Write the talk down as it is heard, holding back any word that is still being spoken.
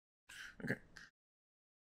Okay.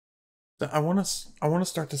 So I want to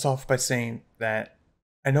start this off by saying that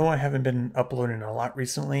I know I haven't been uploading a lot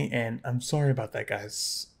recently, and I'm sorry about that,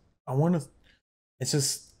 guys. I want to. It's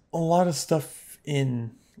just a lot of stuff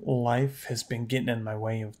in life has been getting in my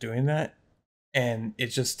way of doing that, and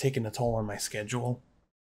it's just taking a toll on my schedule.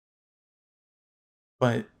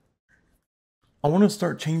 But I want to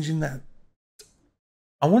start changing that.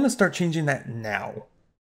 I want to start changing that now.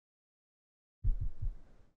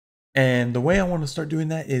 And the way I want to start doing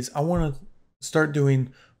that is I want to start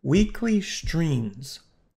doing weekly streams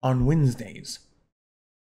on Wednesdays.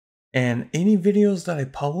 And any videos that I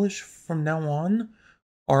publish from now on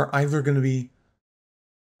are either going to be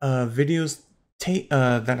videos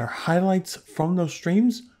that are highlights from those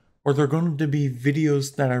streams, or they're going to be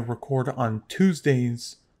videos that I record on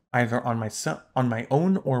Tuesdays, either on my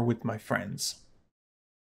own or with my friends.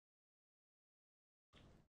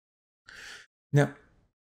 Now,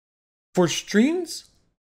 for streams,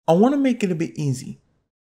 I want to make it a bit easy.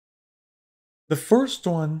 The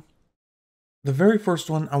very first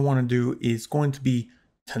one I want to do is going to be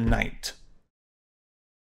tonight.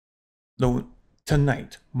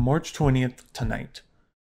 Tonight, March 20th, tonight.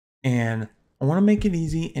 And I want to make it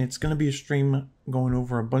easy, and it's going to be a stream going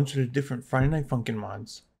over a bunch of the different Friday Night Funkin'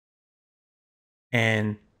 mods.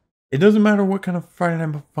 And it doesn't matter what kind of Friday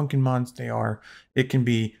Night Funkin' mods they are. It can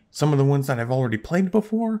be some of the ones that I've already played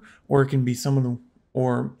before, or it can be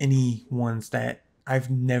or any ones that I've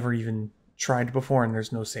never even tried before and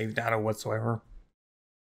there's no save data whatsoever.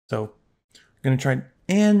 So I'm going to try,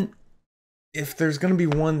 and if there's going to be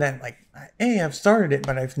one that like, hey, I've started it,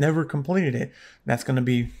 but I've never completed it, that's going to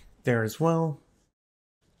be there as well.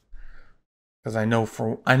 Because I know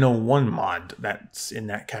one mod that's in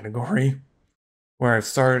that category where I've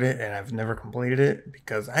started it and I've never completed it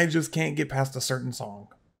because I just can't get past a certain song.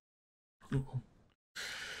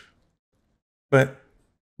 But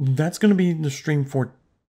that's going to be the stream for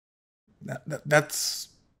that's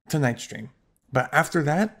tonight's stream. But after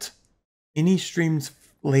that, any streams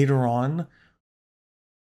later on,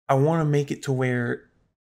 I want to make it to where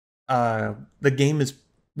the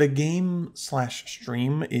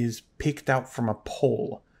game/stream is picked out from a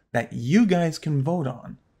poll that you guys can vote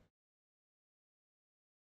on.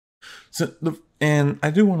 So and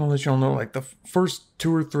I do want to let y'all know, like, the first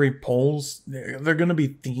 2 or 3 polls, they're going to be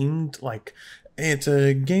themed, like, it's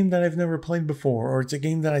a game that I've never played before, or it's a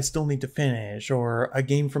game that I still need to finish, or a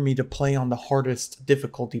game for me to play on the hardest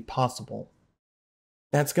difficulty possible.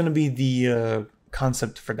 That's going to be the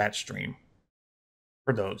concept for that stream.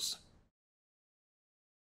 For those.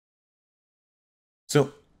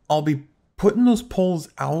 So I'll be putting those polls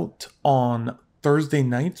out on Thursday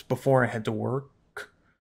nights before I head to work.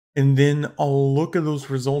 And then I'll look at those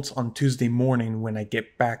results on Tuesday morning when I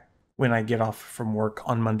get off from work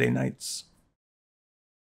on Monday nights.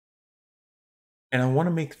 And I want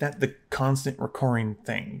to make that the constant recurring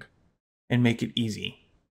thing and make it easy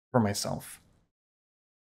for myself.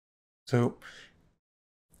 So,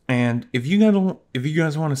 and if you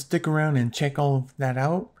guys want to stick around and check all of that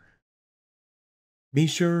out, be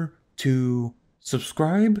sure to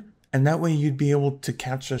subscribe, and that way you'd be able to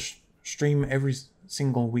catch a stream every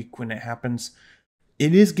single week when it happens.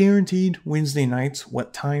 It is guaranteed Wednesday nights.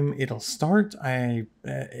 What time it'll start,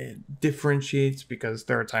 it differentiates because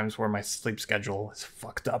there are times where my sleep schedule is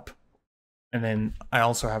fucked up. And then I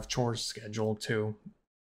also have chores scheduled too.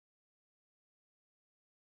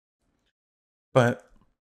 But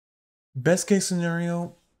best case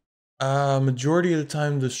scenario, majority of the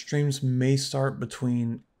time the streams may start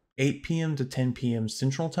between 8 p.m. to 10 p.m.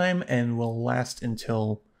 Central Time and will last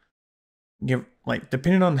until,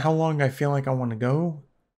 depending on how long I feel like I want to go,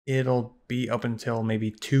 it'll be up until maybe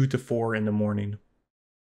 2 to 4 in the morning.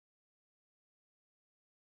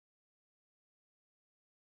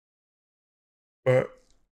 But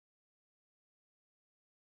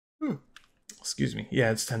excuse me. Yeah,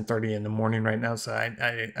 it's 10:30 in the morning right now, so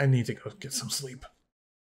I need to go get some sleep.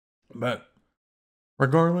 But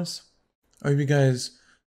regardless, I hope you guys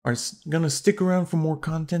are gonna stick around for more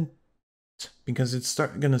content because it's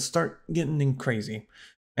gonna start getting crazy.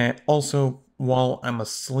 And also, while I'm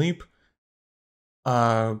asleep,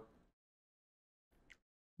 I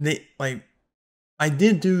do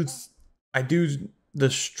the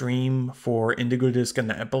stream for Indigo Disc and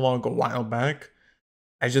the epilogue a while back.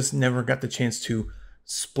 I just never got the chance to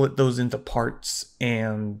split those into parts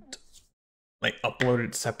and upload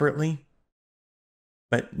it separately.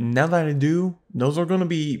 But now that I do, those are going to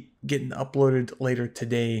be getting uploaded later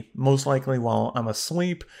today, most likely while I'm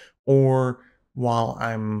asleep or while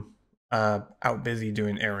I'm out busy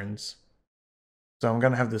doing errands. So I'm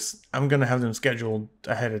gonna have them scheduled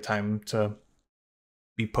ahead of time to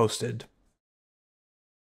be posted.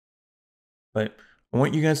 But I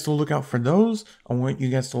want you guys to look out for those. I want you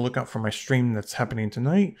guys to look out for my stream that's happening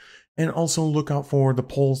tonight, and also look out for the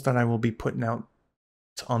polls that I will be putting out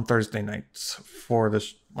on Thursday nights for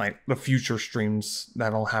the future streams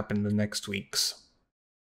that'll happen the next weeks.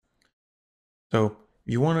 So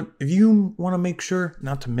if you want to make sure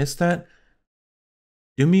not to miss that,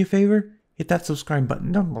 do me a favor, hit that subscribe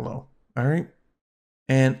button down below. All right,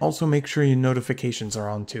 and also make sure your notifications are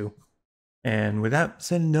on too. And with that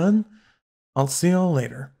said and done, I'll see y'all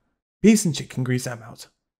later. Peace and chicken grease. I'm out.